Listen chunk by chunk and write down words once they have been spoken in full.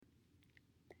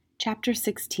Chapter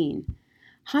 16.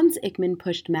 Hans Ickman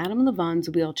pushed Madame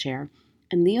Lavon's wheelchair,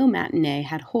 and Leo Matinee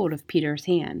had hold of Peter's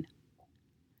hand.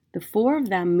 The four of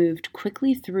them moved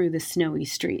quickly through the snowy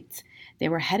streets. They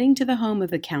were heading to the home of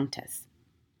the Countess.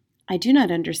 "I do not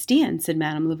understand," said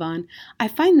Madame Lavon. "I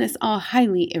find this all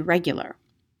highly irregular."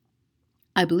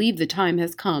 "I believe the time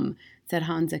has come," said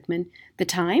Hans Ickman. "The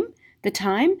time? The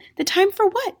time? The time for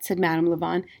what?" said Madame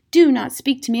Lavon. "Do not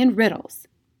speak to me in riddles."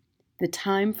 "The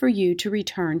time for you to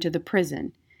return to the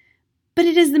prison." "But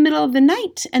it is the middle of the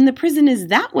night, and the prison is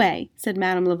that way," said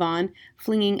Madame Lavon,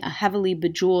 flinging a heavily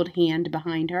bejeweled hand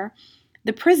behind her.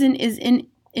 "The prison is in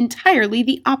entirely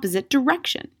the opposite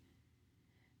direction."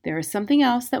 "There is something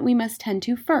else that we must tend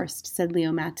to first," said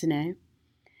Leo Matinee.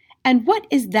 "And what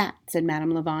is that?" said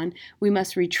Madame Lavon. "We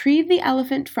must retrieve the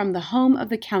elephant from the home of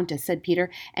the Countess," said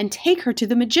Peter, "and take her to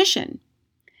the magician."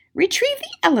 "Retrieve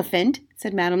the elephant?"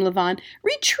 said Madame Lavon.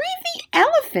 "Retrieve the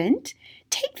elephant?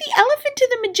 Take the elephant to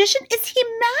the magician? Is he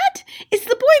mad? Is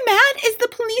the boy mad? Is the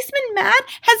policeman mad?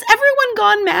 Has everyone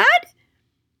gone mad?"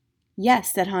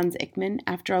 "Yes," said Hans Ickman,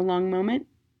 after a long moment.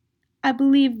 "I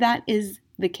believe that is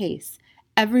the case.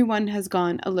 Everyone has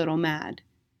gone a little mad."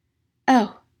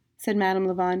 "Oh," said Madame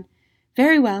Lavon.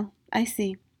 "Very well, I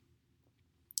see."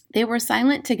 They were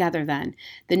silent together then,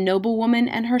 the noblewoman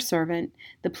and her servant,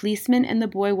 the policeman and the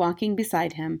boy walking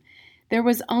beside him. There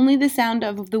was only the sound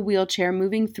of the wheelchair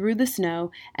moving through the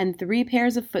snow and 3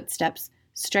 pairs of footsteps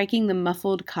striking the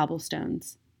muffled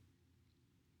cobblestones.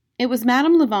 It was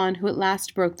Madame Lavon who at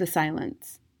last broke the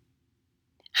silence.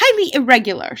 "Highly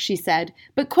irregular," she said,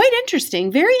 "but quite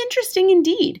interesting, very interesting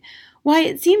indeed. Why,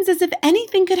 it seems as if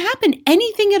anything could happen,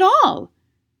 anything at all."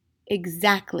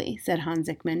 "Exactly," said Hans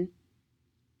Ickman.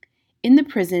 In the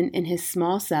prison, in his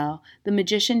small cell, the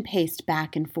magician paced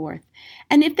back and forth.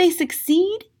 "And if they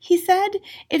succeed," he said,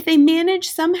 "if they manage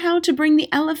somehow to bring the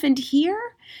elephant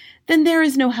here, then there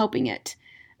is no helping it.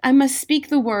 I must speak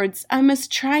the words. I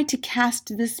must try to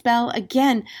cast the spell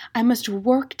again. I must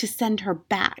work to send her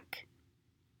back."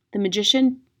 The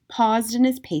magician paused in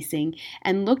his pacing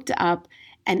and looked up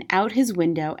and out his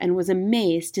window and was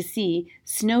amazed to see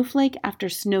snowflake after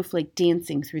snowflake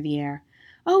dancing through the air.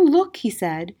 "Oh, look," he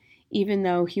said, even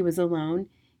though he was alone.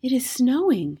 "It is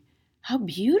snowing. How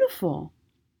beautiful."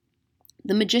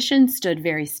 The magician stood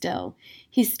very still.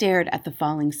 He stared at the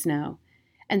falling snow.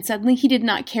 And suddenly he did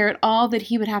not care at all that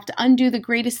he would have to undo the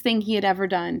greatest thing he had ever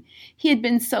done. He had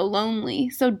been so lonely,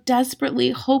 so desperately,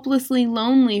 hopelessly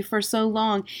lonely for so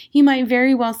long. He might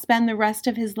very well spend the rest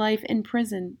of his life in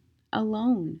prison,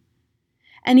 alone.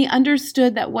 And he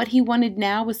understood that what he wanted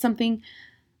now was something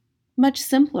much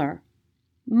simpler,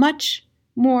 much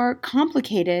more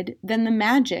complicated than the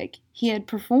magic he had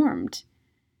performed.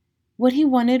 What he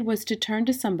wanted was to turn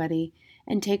to somebody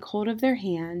and take hold of their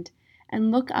hand and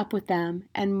look up with them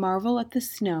and marvel at the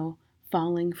snow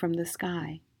falling from the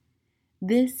sky.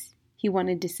 This, he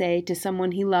wanted to say to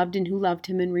someone he loved and who loved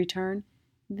him in return.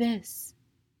 This.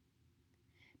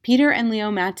 Peter and Leo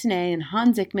Matinee and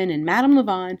Hans Ickman and Madame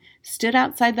Lavon stood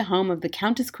outside the home of the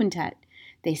Countess Quintet.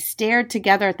 They stared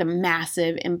together at the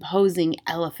massive, imposing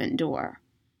elephant door.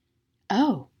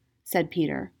 "Oh," said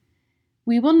Peter.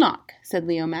 "We will knock," said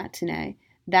Leo Matinee.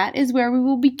 "That is where we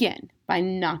will begin, by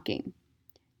knocking."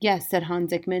 "Yes," said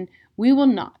Hans Ickman, "we will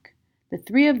knock." The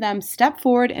 3 of them stepped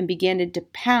forward and began to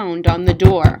pound on the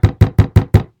door.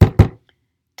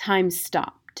 Time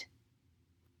stopped.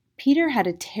 Peter had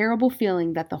a terrible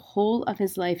feeling that the whole of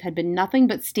his life had been nothing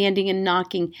but standing and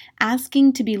knocking,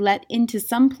 asking to be let into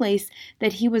some place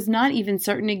that he was not even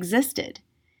certain existed.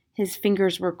 His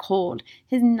fingers were cold,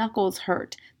 his knuckles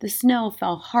hurt, the snow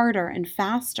fell harder and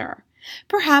faster.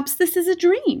 "Perhaps this is a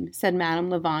dream," said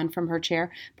Madame Lavon from her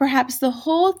chair. "Perhaps the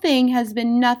whole thing has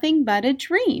been nothing but a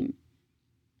dream."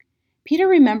 Peter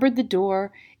remembered the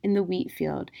door in the wheat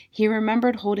field. He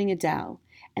remembered holding Adele.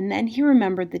 And then he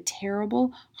remembered the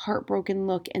terrible, heartbroken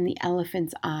look in the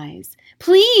elephant's eyes.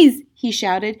 "Please," he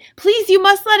shouted. "Please, you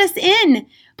must let us in."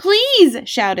 "Please,"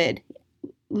 shouted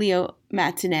Leo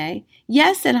Matinee.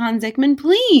 "Yes," said Hans Ickman,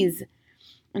 "please."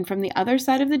 And from the other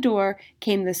side of the door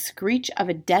came the screech of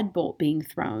a deadbolt being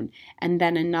thrown, and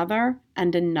then another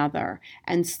and another,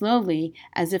 and slowly,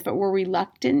 as if it were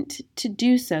reluctant to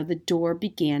do so, the door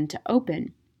began to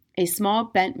open. A small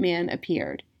bent man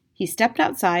appeared. He stepped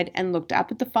outside and looked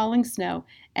up at the falling snow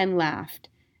and laughed.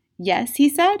 "Yes," he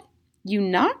said, "you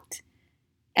knocked?"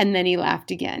 And then he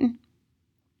laughed again.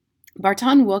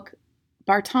 Bartok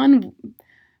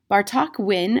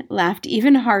Wynne laughed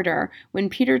even harder when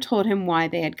Peter told him why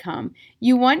they had come.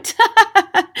 "You want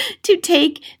to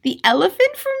take the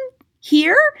elephant from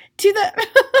here to the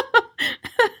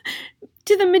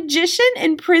to the magician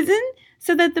in prison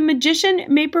so that the magician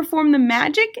may perform the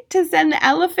magic to send the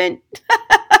elephant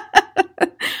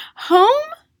home?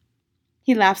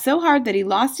 He laughed so hard that he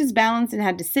lost his balance and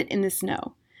had to sit in the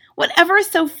snow. Whatever is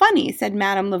so funny, said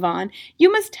Madame Lavon.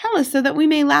 You must tell us so that we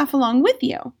may laugh along with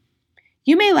you.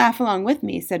 You may laugh along with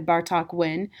me, said Bartok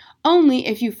Winn, only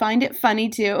if you find it funny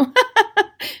to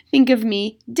think of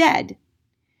me dead.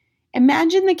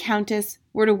 Imagine the Countess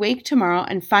were to wake tomorrow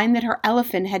and find that her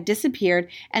elephant had disappeared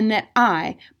and that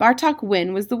I, Bartok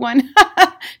Winn, was the one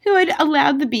who had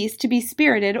allowed the beast to be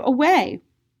spirited away.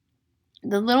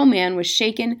 The little man was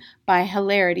shaken by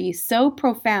hilarity so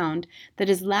profound that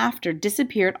his laughter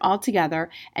disappeared altogether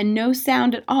and no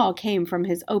sound at all came from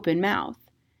his open mouth.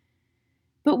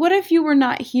 But what if you were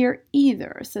not here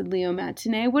either, said Leo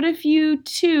Matinee. What if you,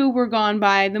 too, were gone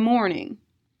by the morning?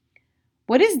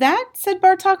 What is that? Said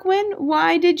Bartok Winn.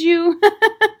 Why did you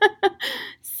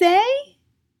say?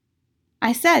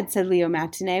 I said Leo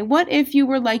Matinee, what if you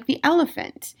were like the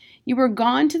elephant? You were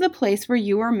gone to the place where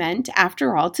you were meant,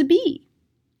 after all, to be.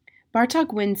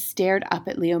 Bartok Winn stared up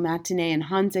at Leo Matinee and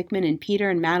Hans Ickman and Peter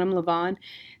and Madame Lavon.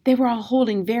 They were all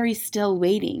holding very still,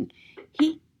 waiting.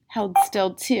 He held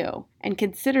still, too, and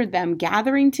considered them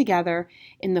gathering together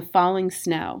in the falling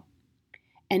snow.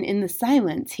 And in the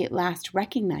silence he at last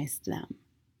recognized them.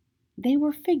 They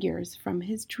were figures from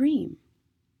his dream.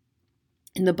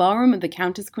 In the ballroom of the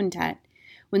Countess Quintet,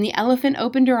 when the elephant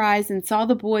opened her eyes and saw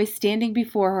the boy standing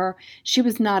before her, she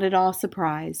was not at all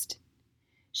surprised.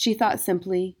 She thought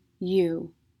simply,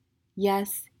 you.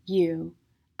 Yes, you.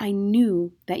 I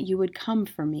knew that you would come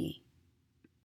for me.